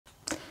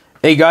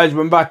Hey guys,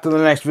 we're back to the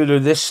next video.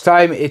 This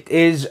time it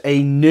is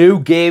a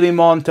new gaming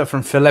monitor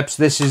from Philips.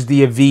 This is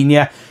the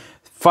Evnia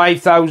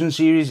 5000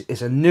 series.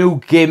 It's a new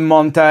gaming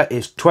monitor.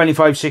 It's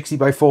 2560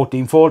 by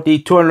 1440,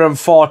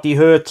 240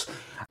 hertz.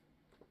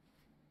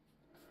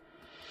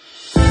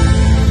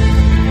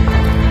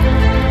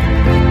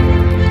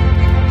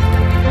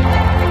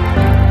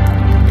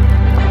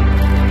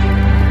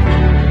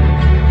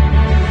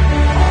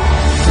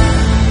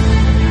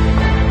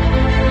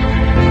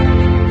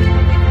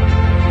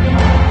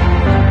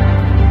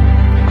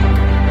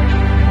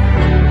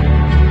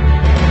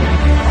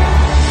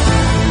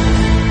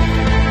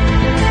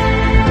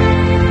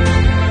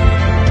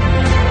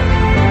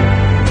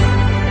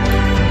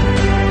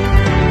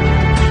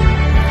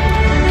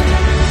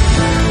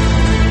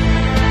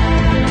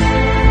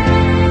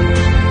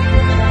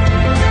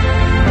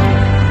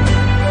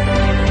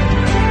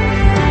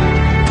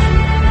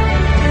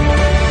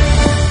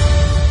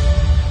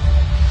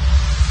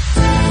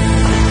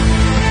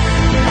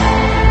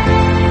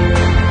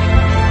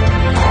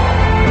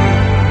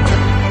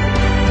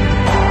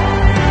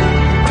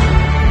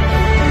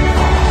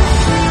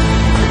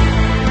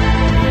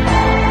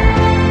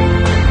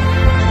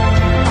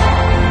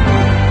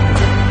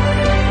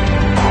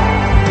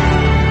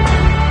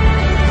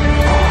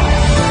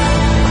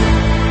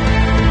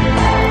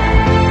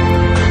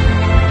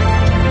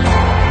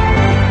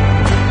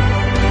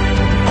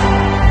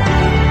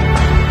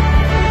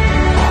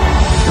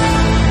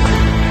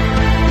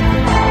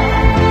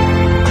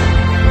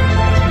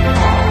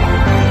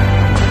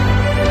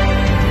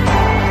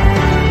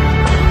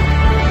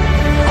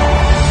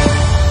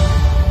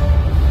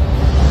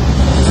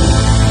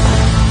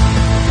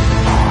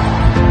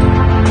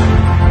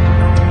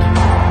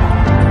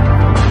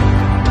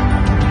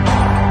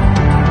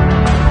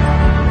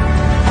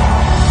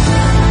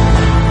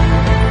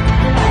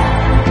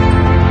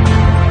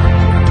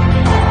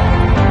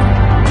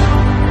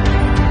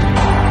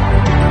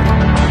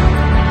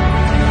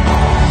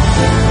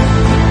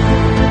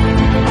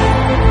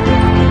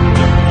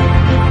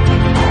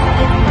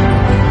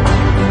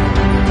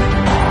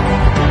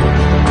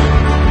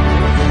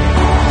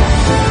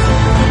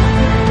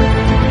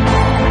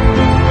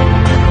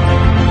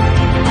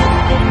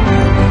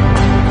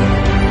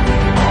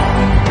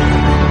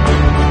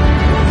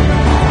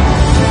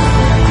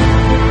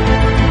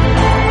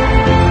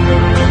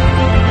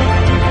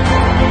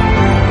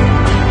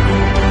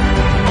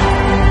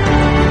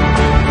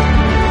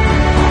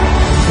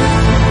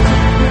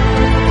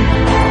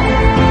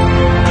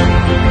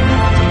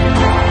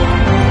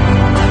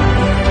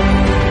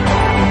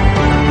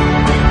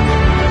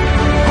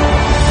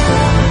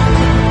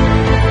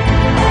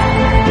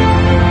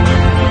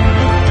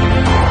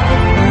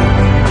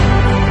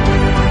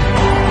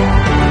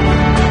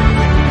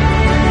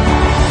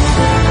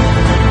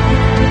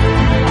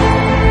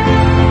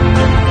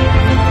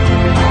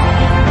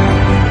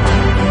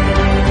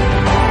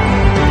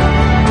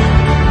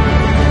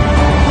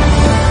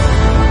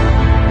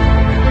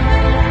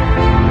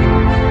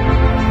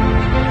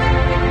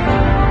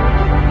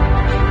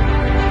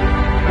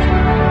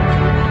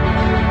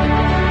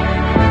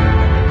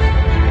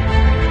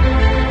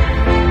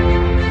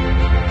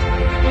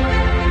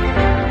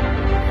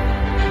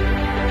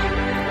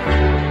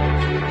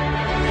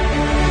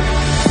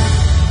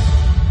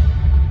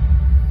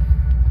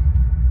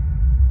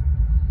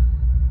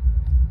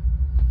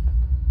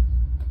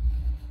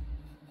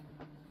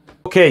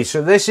 Okay,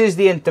 so this is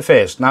the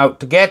interface. Now,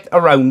 to get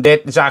around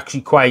it, it's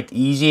actually quite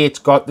easy. It's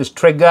got this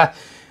trigger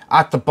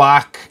at the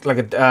back,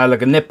 like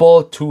a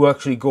nipple, to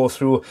actually go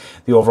through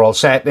the overall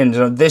settings.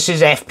 Now, this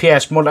is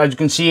FPS mode. As you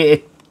can see,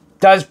 it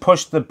does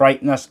push the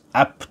brightness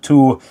up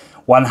to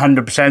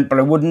 100%, but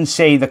I wouldn't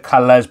say the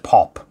colors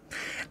pop.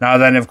 Now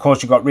then, of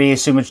course, you've got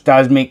racing, which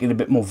does make it a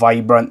bit more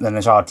vibrant than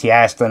this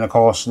RTS. Then, of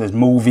course, there's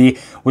movie,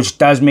 which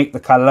does make the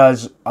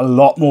colors a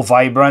lot more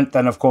vibrant.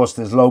 Then, of course,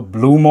 there's low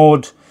blue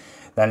mode.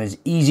 Then there's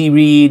easy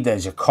read,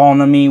 there's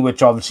economy,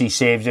 which obviously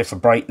saves it for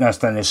brightness.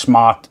 Then there's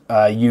smart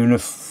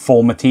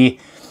uniformity.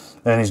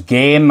 Then there's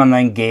game, and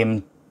then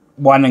game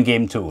 1 and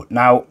game 2.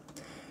 Now,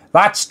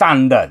 that's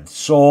standard.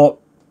 So,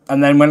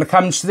 and then when it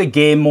comes to the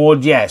game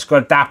mode, yeah, it's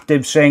got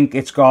adaptive sync,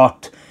 it's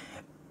got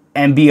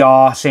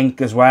MBR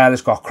sync as well,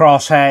 it's got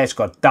crosshair, it's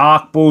got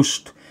dark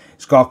boost,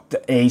 it's got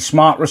a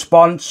smart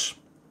response.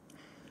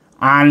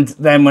 And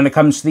then when it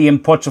comes to the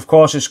inputs, of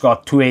course, it's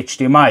got 2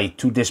 HDMI,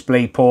 2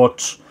 display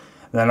ports.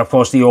 Then, of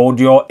course, the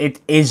audio.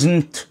 It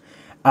isn't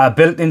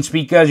built-in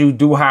speakers. You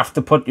do have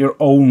to put your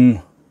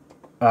own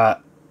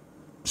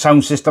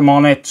sound system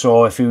on it.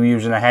 So if you're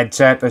using a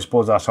headset, I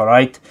suppose that's all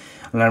right.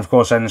 And then, of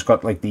course, then it's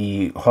got like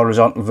the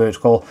horizontal,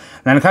 vertical.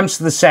 And then it comes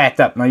to the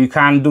setup. Now, you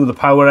can do the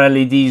power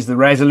LEDs. The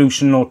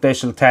resolution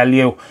notice will tell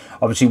you,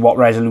 obviously, what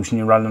resolution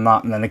you're running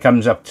at. And then it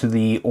comes up to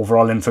the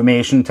overall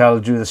information,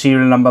 tells you the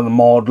serial number, the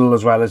model,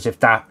 as well as if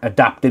that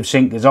adaptive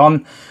sync is on.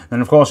 And then,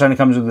 of course, then it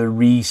comes with the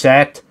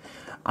reset.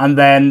 And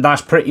then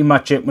that's pretty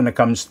much it when it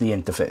comes to the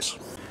interface.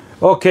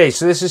 Okay,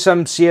 so this is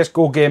some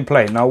CSGO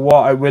gameplay. Now,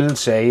 what I will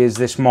say is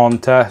this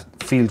monitor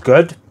feels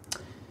good.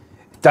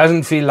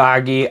 doesn't feel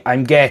laggy.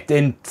 I'm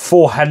getting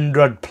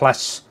 400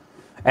 plus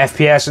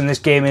FPS, and this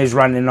game is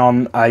running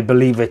on, I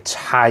believe it's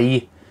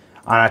high,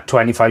 and at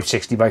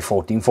 2560 by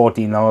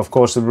 1440. Now, of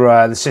course,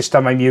 the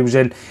system I'm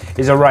using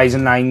is a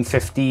Ryzen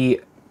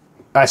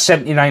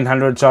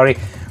 7900, sorry,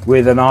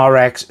 with an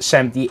RX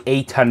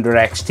 7800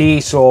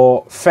 XT,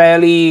 so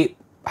fairly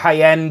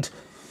high end.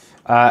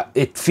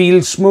 It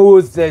feels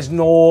smooth. There's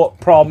no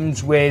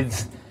problems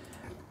with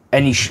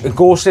any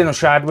ghosting or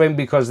shadowing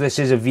because this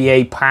is a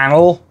VA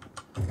panel,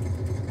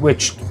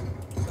 which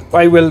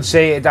I will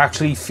say it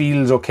actually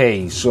feels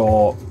okay.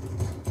 So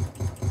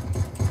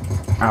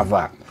have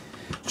that.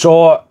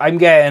 So I'm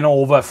getting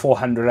over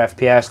 400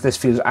 FPS. This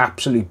feels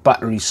absolutely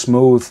buttery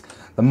smooth.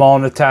 The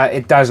monitor,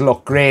 it does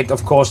look great.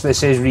 Of course,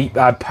 this is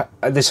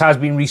this has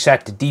been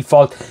reset to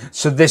default,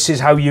 so this is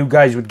how you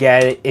guys would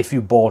get it if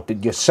you bought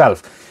it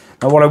yourself.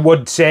 Now, what I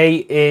would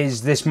say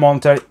is this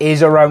monitor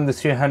is around the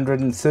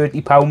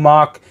 £330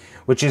 mark,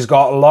 which has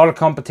got a lot of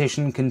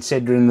competition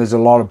considering there's a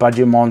lot of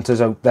budget monitors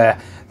out there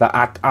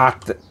that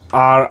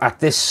are at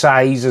this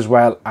size as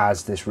well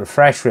as this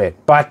refresh rate.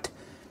 But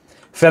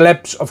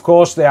Philips, of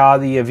course, they are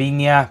the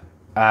Evnia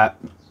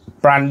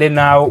branding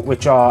now,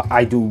 which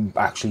I do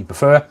actually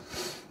prefer.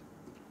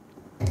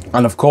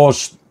 And of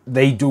course,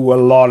 they do a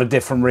lot of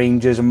different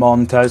ranges of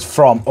monitors,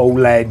 from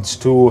OLEDs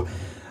to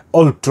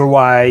ultra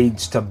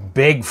wides to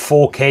big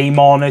 4K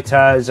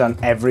monitors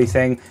and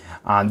everything,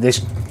 and this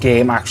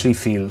game actually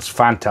feels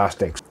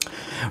fantastic.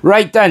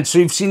 Right then, so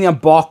you've seen the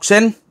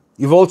unboxing,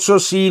 you've also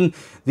seen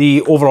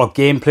the overall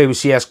gameplay with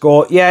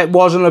CSGO. Yeah, it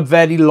wasn't a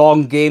very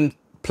long game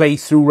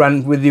playthrough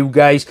run with you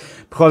guys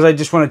because I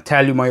just want to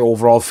tell you my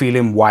overall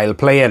feeling while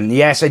playing.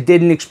 Yes, I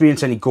didn't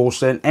experience any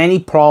ghosting, any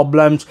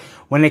problems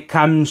when it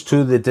comes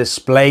to the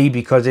display,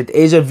 because it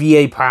is a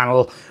VA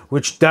panel,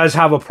 which does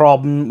have a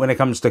problem when it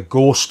comes to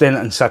ghosting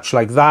and such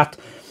like that.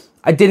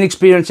 I didn't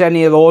experience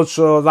any of those,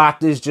 so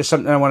that is just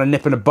something I want to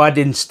nip in the bud.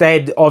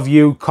 Instead of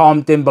you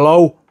commenting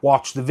below,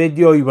 watch the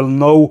video, you will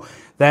know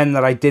then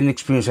that I didn't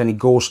experience any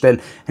ghosting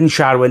and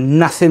shadowing,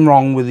 nothing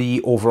wrong with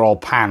the overall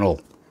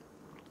panel.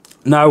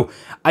 Now,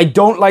 I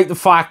don't like the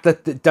fact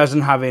that it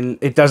doesn't have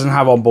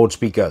onboard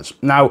speakers.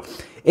 Now,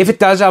 if it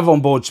does have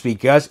onboard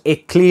speakers,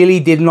 it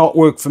clearly did not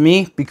work for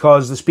me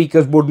because the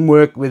speakers wouldn't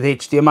work with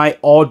HDMI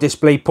or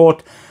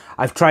DisplayPort.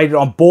 I've tried it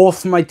on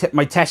both my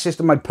test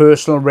system, my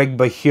personal rig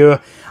by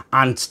here,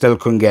 and still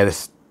couldn't get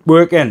it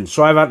working.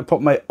 So I've had to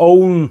put my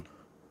own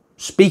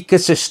speaker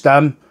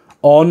system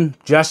on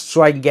just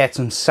so I can get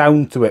some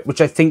sound to it, which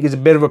I think is a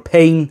bit of a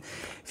pain.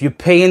 If you're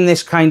paying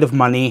this kind of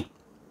money,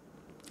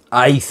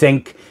 I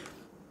think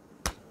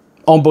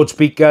onboard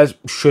speakers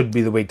should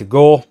be the way to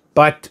go.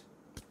 But,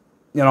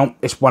 you know,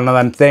 it's one of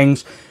them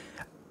things.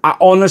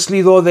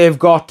 Honestly, though, they've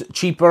got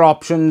cheaper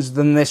options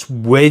than this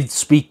with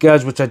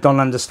speakers, which I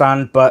don't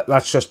understand, but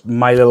that's just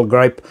my little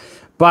gripe.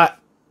 But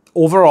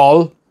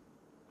overall,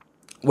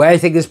 where I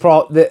think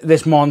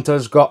this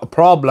monitor's got a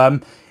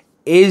problem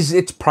is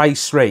its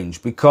price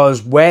range,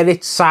 because where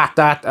it's sat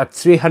at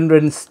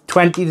 £320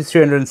 to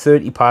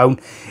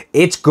 £330,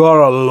 it's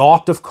got a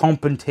lot of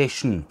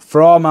competition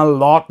from a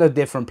lot of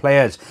different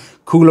players.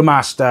 Cooler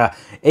Master,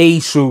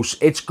 Asus,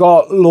 it's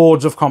got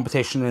loads of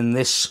competition in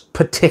this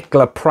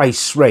particular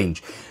price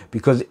range,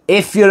 because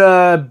if you're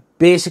a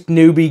basic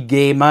newbie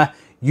gamer,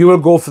 you will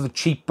go for the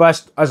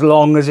cheapest as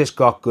long as it's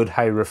got good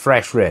high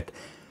refresh rate.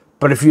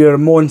 But if you're a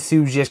more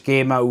enthusiast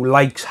gamer who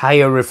likes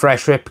higher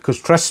refresh rate, because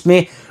trust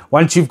me,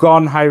 once you've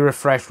gone high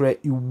refresh rate,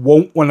 you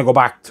won't want to go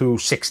back to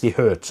 60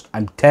 Hertz.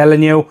 I'm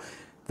telling you,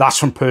 that's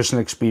from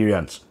personal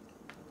experience.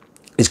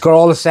 It's got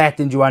all the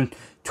settings you want: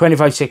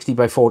 2560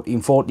 by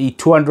 1440,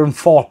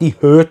 240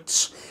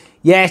 Hertz.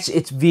 Yes,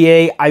 it's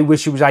VA. I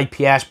wish it was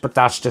IPS, but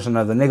that's just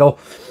another niggle.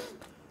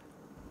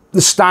 The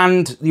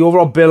stand, the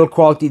overall build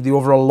quality, the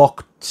overall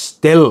look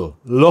still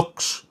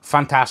looks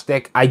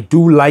fantastic. I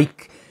do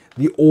like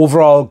the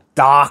overall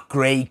dark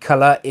grey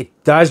colour.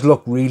 It does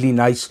look really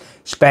nice,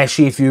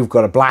 especially if you've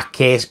got a black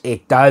case.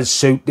 It does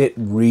suit it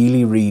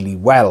really, really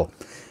well.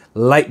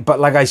 But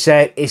like I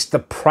said, it's the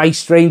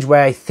price range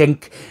where I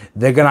think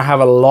they're going to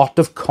have a lot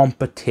of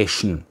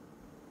competition.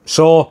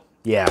 So,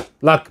 yeah,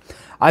 look,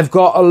 I've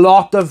got a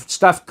lot of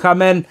stuff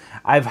coming.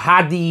 I've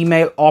had the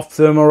email off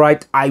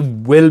Thermalright. I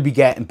will be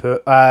getting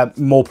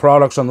more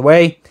products on the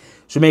way,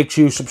 so make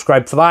sure you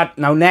subscribe for that.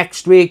 Now,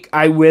 next week,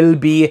 I will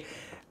be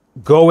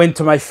going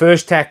to my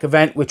first tech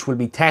event, which will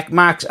be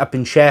TechMax up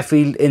in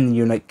Sheffield in the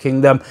United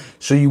Kingdom.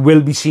 So you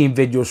will be seeing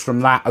videos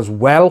from that as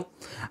well.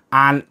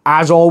 And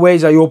as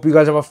always, I hope you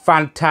guys have a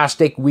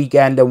fantastic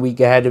weekend and week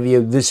ahead of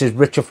you. This is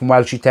Richard from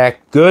WELSHYTECH.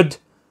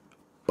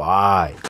 Goodbye.